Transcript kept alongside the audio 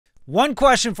One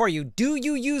question for you. Do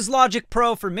you use Logic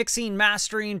Pro for mixing,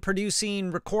 mastering,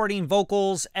 producing, recording,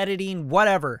 vocals, editing,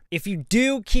 whatever? If you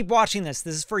do, keep watching this.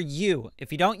 This is for you.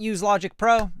 If you don't use Logic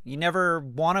Pro, you never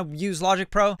want to use Logic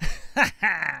Pro.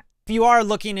 If you are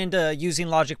looking into using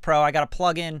Logic Pro, I got a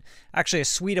plugin, actually a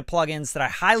suite of plugins that I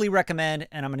highly recommend,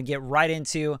 and I'm going to get right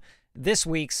into this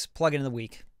week's plugin of the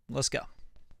week. Let's go.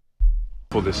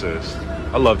 What this is.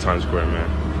 I love Times Square,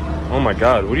 man. Oh my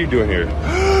God, what are you doing here?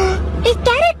 Is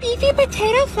that a beefy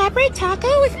potato flatbread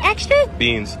taco with extra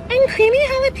beans and creamy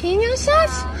jalapeno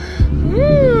sauce?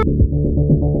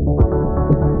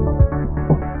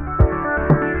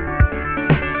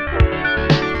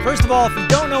 First of all, if you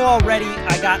don't know already,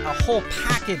 I got a whole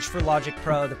package for Logic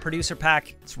Pro, the producer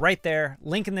pack. It's right there,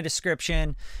 link in the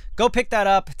description. Go pick that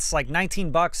up. It's like 19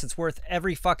 bucks. It's worth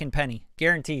every fucking penny,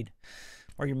 guaranteed,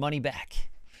 or your money back.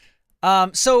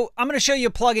 So I'm going to show you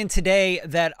a plugin today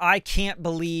that I can't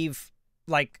believe.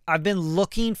 Like, I've been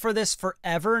looking for this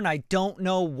forever, and I don't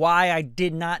know why I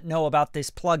did not know about this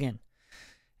plugin.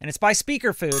 And it's by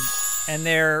Speakerfood, and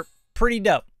they're pretty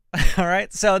dope. All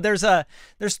right, so there's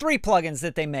 3 plugins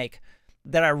that they make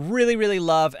that I really, really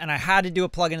love, and I had to do a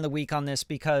plugin of the week on this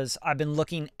because I've been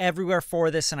looking everywhere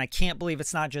for this, and I can't believe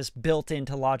it's not just built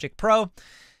into Logic Pro.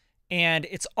 And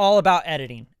it's all about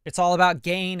editing. It's all about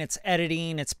gain, it's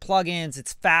editing, it's plugins,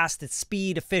 it's fast, it's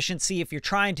speed, efficiency. If you're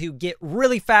trying to get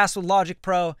really fast with Logic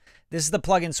Pro, this is the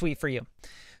plugin suite for you.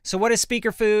 So what is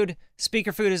Speakerfood?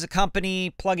 Speakerfood is a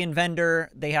company, plugin vendor.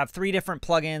 They have 3 different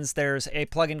plugins. There's a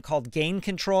plugin called Gain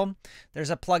Control. There's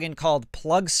a plugin called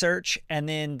Plug Search. And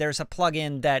then there's a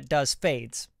plugin that does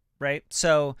fades, right?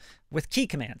 So with key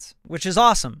commands, which is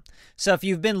awesome. So if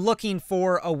you've been looking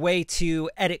for a way to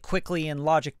edit quickly in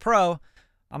Logic Pro,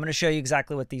 I'm going to show you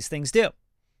exactly what these things do.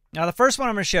 Now, the first one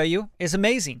I'm going to show you is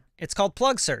amazing. It's called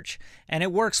Plug Search, and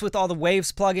it works with all the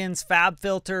Waves plugins, Fab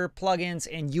Filter plugins,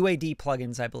 and UAD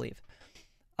plugins, I believe.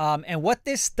 And what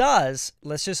this does,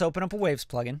 let's just open up a Waves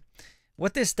plugin.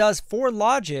 What this does for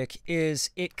Logic is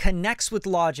it connects with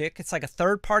Logic. It's like a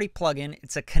third-party plugin.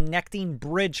 It's a connecting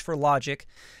bridge for Logic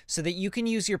so that you can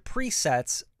use your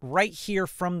presets right here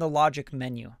from the Logic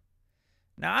menu.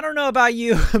 Now, I don't know about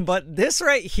you, but this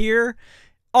right here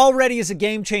already is a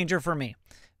game changer for me.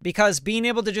 Because being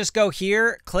able to just go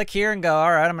here, click here, and go,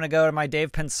 all right, I'm going to go to my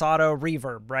Dave Pensato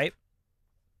reverb, right?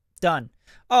 Done.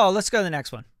 Oh, let's go to the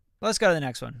next one. Let's go to the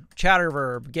next one.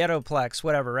 Chatterverb, Ghettoplex,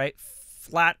 whatever, right?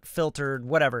 Flat filtered,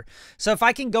 whatever. So if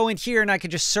I can go in here and I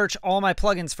can just search all my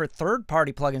plugins for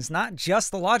third-party plugins, not just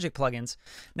the Logic plugins.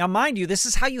 Now, mind you, this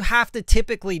is how you have to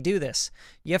typically do this.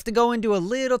 You have to go into a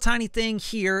little tiny thing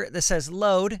here that says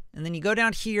load, and then you go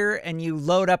down here and you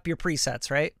load up your presets,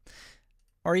 right?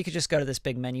 Or you could just go to this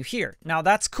big menu here. Now,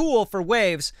 that's cool for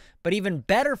Waves, but even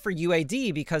better for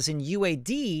UAD, because in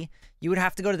UAD, you would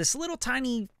have to go to this little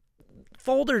tiny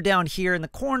folder down here in the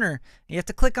corner. You have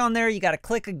to click on there. You got to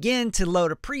click again to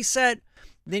load a preset.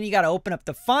 Then you got to open up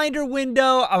the Finder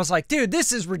window. I was like, dude,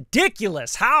 this is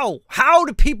ridiculous. How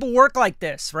do people work like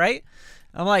this, right?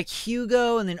 I'm like,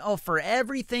 Hugo, and then, oh, for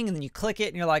everything. And then you click it,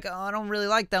 and you're like, oh, I don't really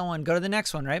like that one. Go to the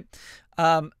next one, right?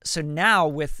 So now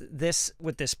with this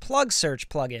Plug Search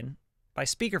plugin by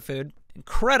Speakerfood,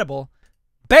 incredible.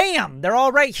 Bam! They're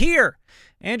all right here.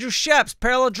 Andrew Shep's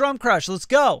Parallel Drum Crush. Let's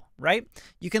go, right?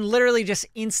 You can literally just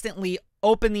instantly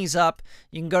open these up.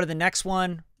 You can go to the next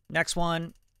one,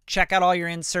 check out all your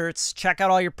inserts, check out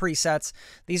all your presets.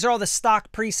 These are all the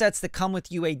stock presets that come with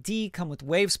UAD, come with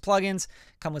Waves plugins,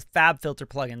 come with Fab Filter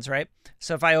plugins, right?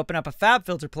 So if I open up a Fab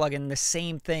Filter plugin, the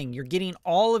same thing. You're getting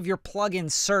all of your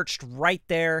plugins searched right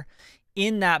there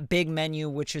in that big menu,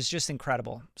 which is just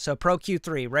incredible. So Pro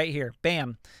Q3 right here,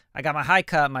 bam. I got my high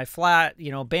cut, my flat,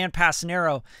 you know, bandpass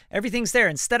narrow, everything's there.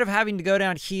 Instead of having to go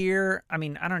down here, I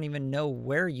mean, I don't even know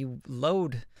where you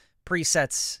load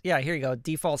presets. Yeah, here you go.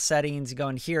 Default settings. You go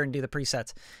in here and do the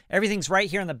presets. Everything's right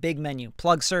here in the big menu.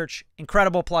 Plug Search,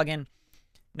 incredible plugin.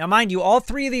 Now, mind you, all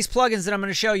 3 of these plugins that I'm going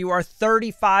to show you are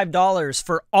 $35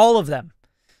 for all of them.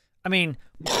 I mean,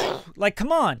 like,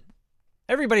 come on.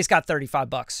 Everybody's got 35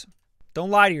 bucks. Don't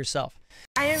lie to yourself.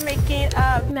 I am making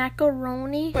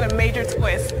macaroni with a major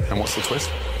twist. And what's the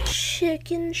twist?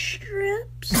 Chicken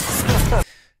strips.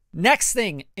 Next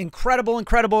thing, incredible,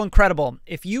 incredible, incredible.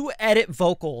 If you edit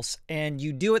vocals and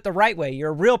you do it the right way,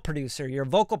 you're a real producer, you're a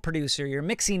vocal producer, you're a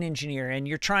mixing engineer, and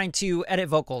you're trying to edit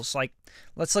vocals. Like,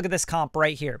 let's look at this comp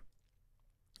right here.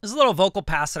 There's a little vocal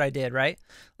pass that I did, right?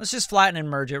 Let's just flatten and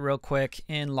merge it real quick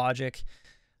in Logic.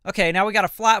 Okay, now we got a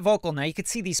flat vocal. Now you can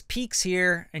see these peaks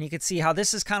here, and you can see how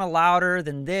this is kind of louder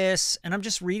than this. And I'm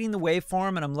just reading the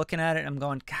waveform, and I'm looking at it, and I'm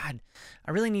going, God,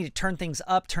 I really need to turn things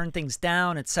up, turn things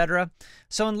down, etc.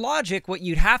 So in Logic, what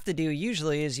you'd have to do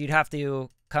usually is you'd have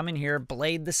to come in here,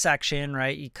 blade the section,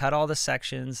 right? You cut all the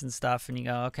sections and stuff, and you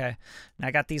go, okay, and I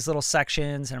got these little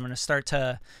sections, and I'm going to start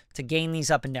to gain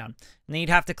these up and down. And then you'd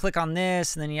have to click on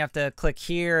this, and then you have to click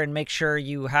here and make sure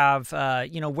you have,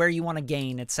 you know, where you want to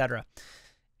gain, etc.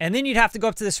 And then you'd have to go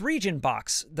up to this region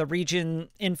box, the region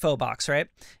info box, right?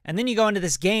 And then you go into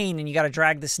this gain, and you got to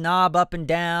drag this knob up and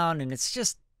down, and it's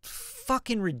just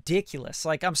fucking ridiculous.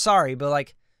 Like, I'm sorry, but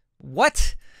like,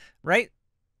 what? Right?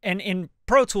 And in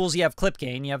Pro Tools, you have clip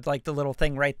gain. You have like the little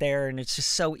thing right there, and it's just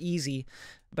so easy.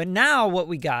 But now what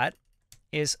we got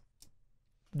is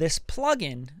this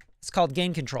plugin. It's called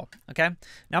Gain Control, okay?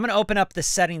 Now I'm going to open up the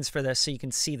settings for this so you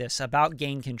can see this about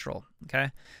Gain Control,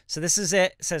 okay? So this is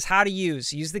it. It says how to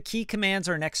use. Use the key commands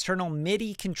or an external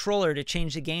MIDI controller to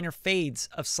change the gain or fades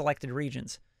of selected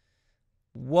regions.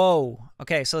 Whoa.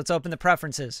 Okay, so let's open the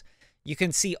preferences. You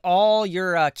can see all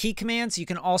your key commands. You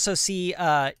can also see,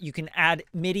 you can add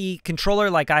MIDI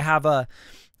controller. Like I have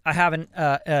an,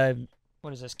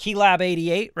 what is this? Keylab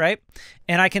 88, right?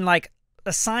 And I can like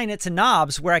assign it to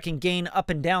knobs where I can gain up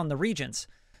and down the regions.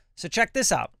 So check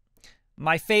this out.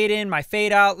 My fade in, my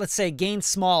fade out, let's say gain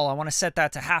small. I want to set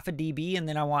that to 0.5 dB, and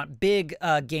then I want big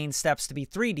gain steps to be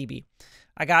 3 dB.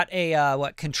 I got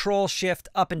a, Control Shift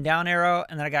up and down arrow,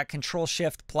 and then I got Control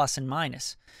Shift plus and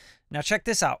minus. Now check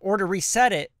this out. Or to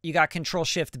reset it, you got Control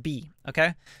Shift B,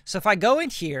 okay? So if I go in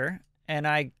here and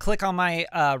I click on my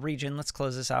region, let's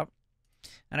close this out.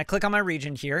 And I click on my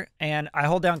region here, and I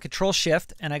hold down Control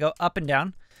Shift, and I go up and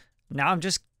down. Now I'm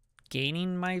just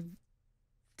gaining my,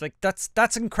 like,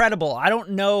 that's incredible. I don't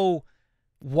know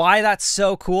why that's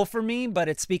so cool for me, but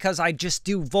it's because I just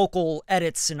do vocal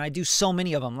edits, and I do so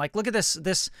many of them. Like, look at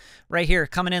this right here,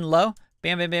 coming in low.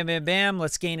 Bam, bam, bam, bam, bam.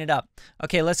 Let's gain it up.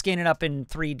 Okay, let's gain it up in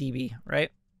 3 dB, right?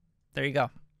 There you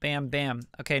go. Bam, bam.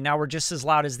 Okay, now we're just as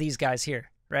loud as these guys here,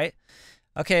 right?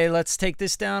 Okay, let's take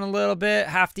this down a little bit.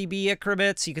 0.5 dB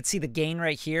increments. You can see the gain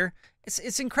right here.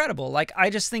 It's incredible. Like, I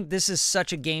just think this is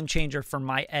such a game changer for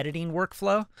my editing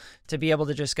workflow to be able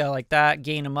to just go like that,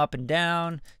 gain them up and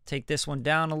down, take this one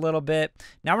down a little bit.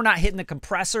 Now we're not hitting the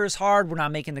compressor as hard. We're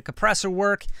not making the compressor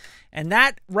work. And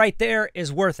that right there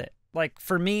is worth it. Like,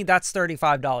 for me, that's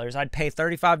 $35. I'd pay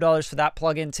 $35 for that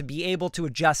plugin to be able to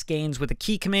adjust gains with a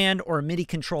key command or a MIDI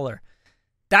controller.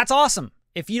 That's awesome.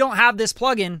 If you don't have this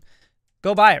plugin,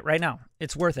 go buy it right now.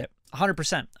 It's worth it.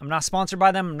 100%. I'm not sponsored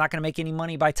by them. I'm not going to make any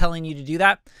money by telling you to do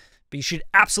that, but you should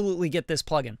absolutely get this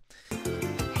plugin. 40,000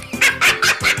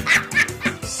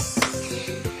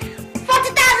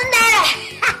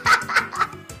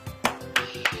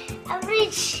 I'm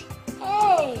rich.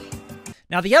 Hey.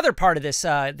 Now, the other part of this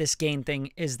this gain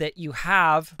thing is that you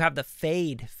have the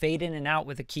fade in and out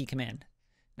with a key command.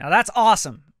 Now, that's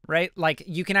awesome, right? Like,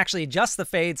 you can actually adjust the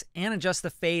fades and adjust the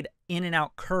fade in and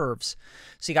out curves.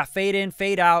 So you got fade in,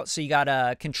 fade out. So you got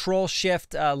a Control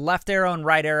Shift left arrow and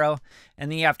right arrow, and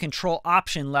then you have Control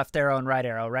Option left arrow and right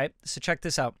arrow, right? So check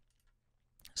this out.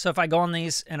 So if I go on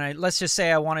these and let's just say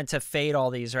I wanted to fade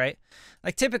all these, right?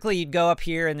 Like, typically you'd go up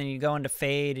here and then you go into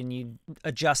fade and you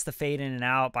adjust the fade in and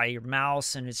out by your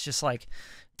mouse, and it's just like,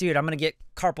 dude, I'm going to get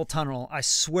carpal tunnel. I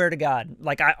swear to God.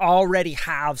 Like, I already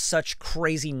have such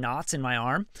crazy knots in my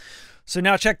arm. So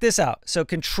now check this out. So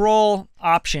Control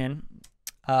Option,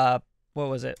 what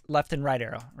was it? Left and right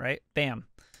arrow, right? Bam.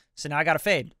 So now I got to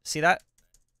fade. See that?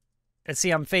 And see,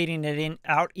 I'm fading it in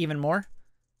out even more.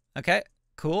 Okay,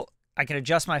 cool. I can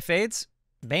adjust my fades.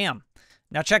 Bam.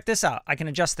 Now check this out. I can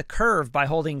adjust the curve by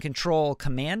holding Control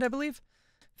Command, I believe.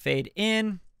 Fade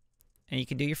in. And you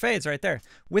can do your fades right there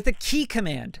with a key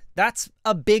command. That's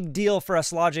a big deal for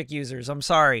us Logic users. I'm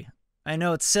sorry. I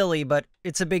know it's silly, but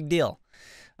it's a big deal.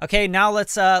 Okay, now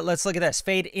let's look at this.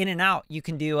 Fade in and out. You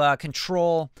can do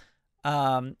Control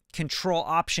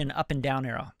Option up and down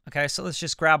arrow. Okay, so let's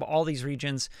just grab all these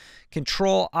regions.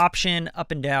 Control Option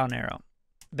up and down arrow.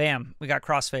 Bam, we got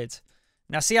crossfades.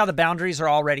 Now see how the boundaries are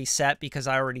already set because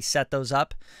I already set those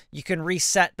up. You can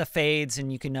reset the fades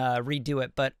and you can redo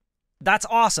it, but that's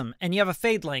awesome. And you have a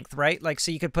fade length, right? Like,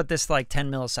 so you could put this like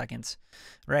 10 milliseconds,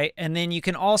 right? And then you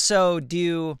can also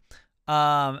do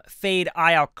fade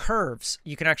eye out curves.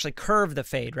 You can actually curve the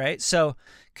fade, right? So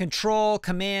Control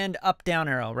Command up down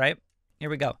arrow, right? Here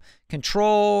we go.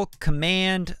 Control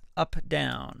Command up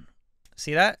down.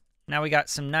 See that? Now we got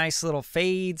some nice little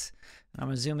fades. I'm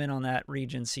going to zoom in on that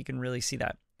region so you can really see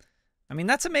that. I mean,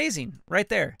 that's amazing right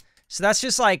there. So that's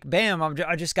just like, bam,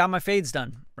 I just got my fades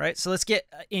done, right? So let's get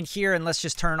in here and let's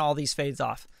just turn all these fades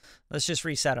off. Let's just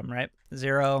reset them, right?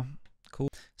 0, cool.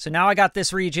 So now I got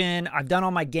this region. I've done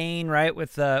all my gain, right,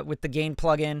 with the gain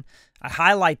plugin. I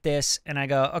highlight this and I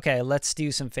go, okay, let's do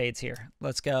some fades here.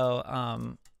 Let's go,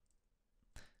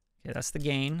 okay, that's the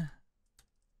gain.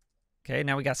 Okay,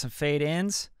 now we got some fade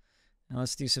ins. And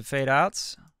let's do some fade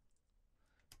outs.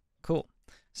 Cool.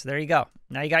 So there you go.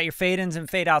 Now you got your fade ins and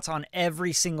fade outs on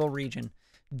every single region.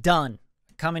 Done.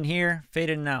 Come in here, fade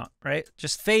in and out, right?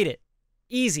 Just fade it.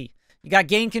 Easy. You got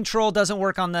gain control, doesn't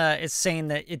work on the, it's saying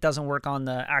that it doesn't work on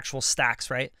the actual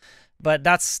stacks, right? But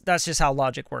that's just how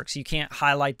Logic works. You can't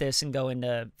highlight this and go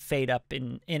into fade up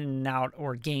in and out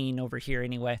or gain over here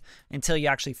anyway until you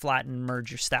actually flatten and merge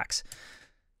your stacks.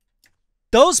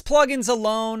 Those plugins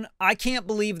alone, I can't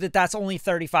believe that that's only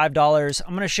 $35.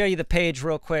 I'm going to show you the page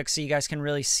real quick so you guys can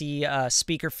really see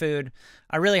Speakerfood.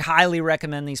 I really highly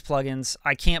recommend these plugins.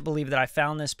 I can't believe that I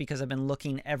found this because I've been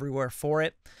looking everywhere for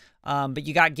it. But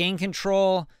you got gain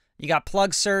control, you got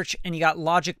plug search, and you got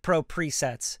Logic Pro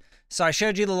presets. So I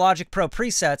showed you the Logic Pro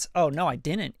presets. Oh, no, I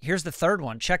didn't. Here's the third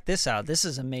one. Check this out. This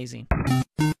is amazing.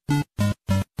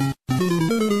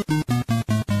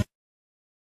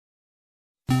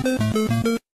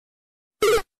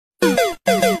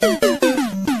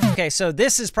 Okay, so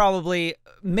this is probably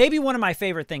maybe one of my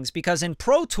favorite things because in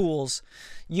Pro Tools,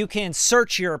 you can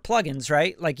search your plugins,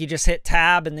 right? Like you just hit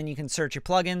tab and then you can search your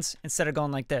plugins instead of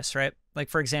going like this, right? Like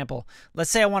for example,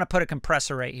 let's say I want to put a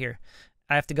compressor right here.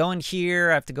 I have to go in here,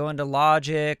 I have to go into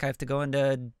Logic, I have to go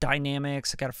into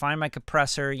Dynamics, I got to find my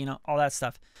compressor, you know, all that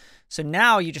stuff. So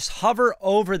now you just hover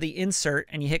over the insert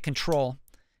and you hit Control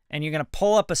and you're going to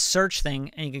pull up a search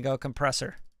thing and you can go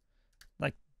compressor.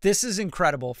 Like this is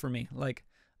incredible for me. Like,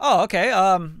 oh, okay.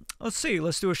 Let's see.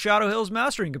 Let's do a Shadow Hills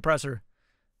mastering compressor.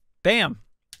 Bam.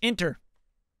 Enter.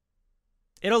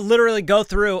 It'll literally go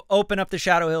through, open up the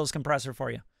Shadow Hills compressor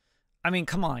for you. I mean,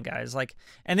 come on, guys. Like,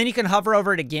 and then you can hover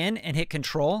over it again and hit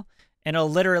Control, and it'll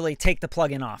literally take the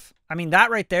plugin off. I mean,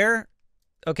 that right there.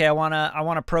 Okay, I want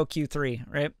a Pro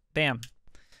Q3, right? Bam.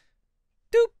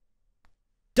 Doop.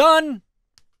 Done.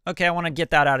 Okay, I want to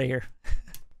get that out of here.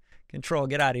 Control,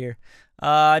 get out of here.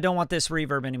 I don't want this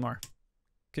reverb anymore.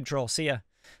 Control, see ya.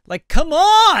 Like, come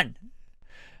on!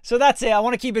 So that's it. I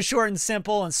want to keep it short and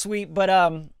simple and sweet, but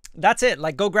that's it.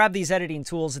 Like, go grab these editing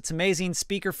tools. It's amazing.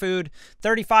 Speakerfood,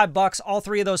 35 bucks, all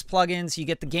three of those plugins. You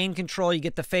get the gain control, you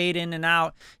get the fade in and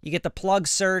out, you get the plug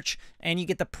search, and you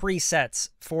get the presets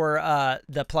for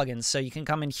the plugins. So you can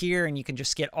come in here and you can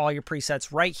just get all your presets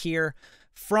right here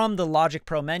from the Logic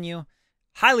Pro menu.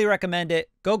 Highly recommend it.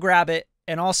 Go grab it.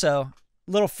 And also,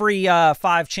 little free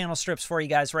 5 channel strips for you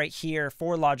guys right here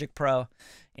for Logic Pro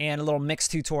and a little mix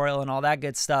tutorial and all that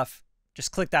good stuff.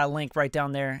 Just click that link right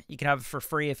down there. You can have it for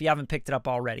free if you haven't picked it up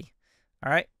already.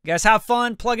 All right, you guys have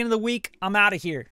fun. Plug-in of the week. I'm out of here.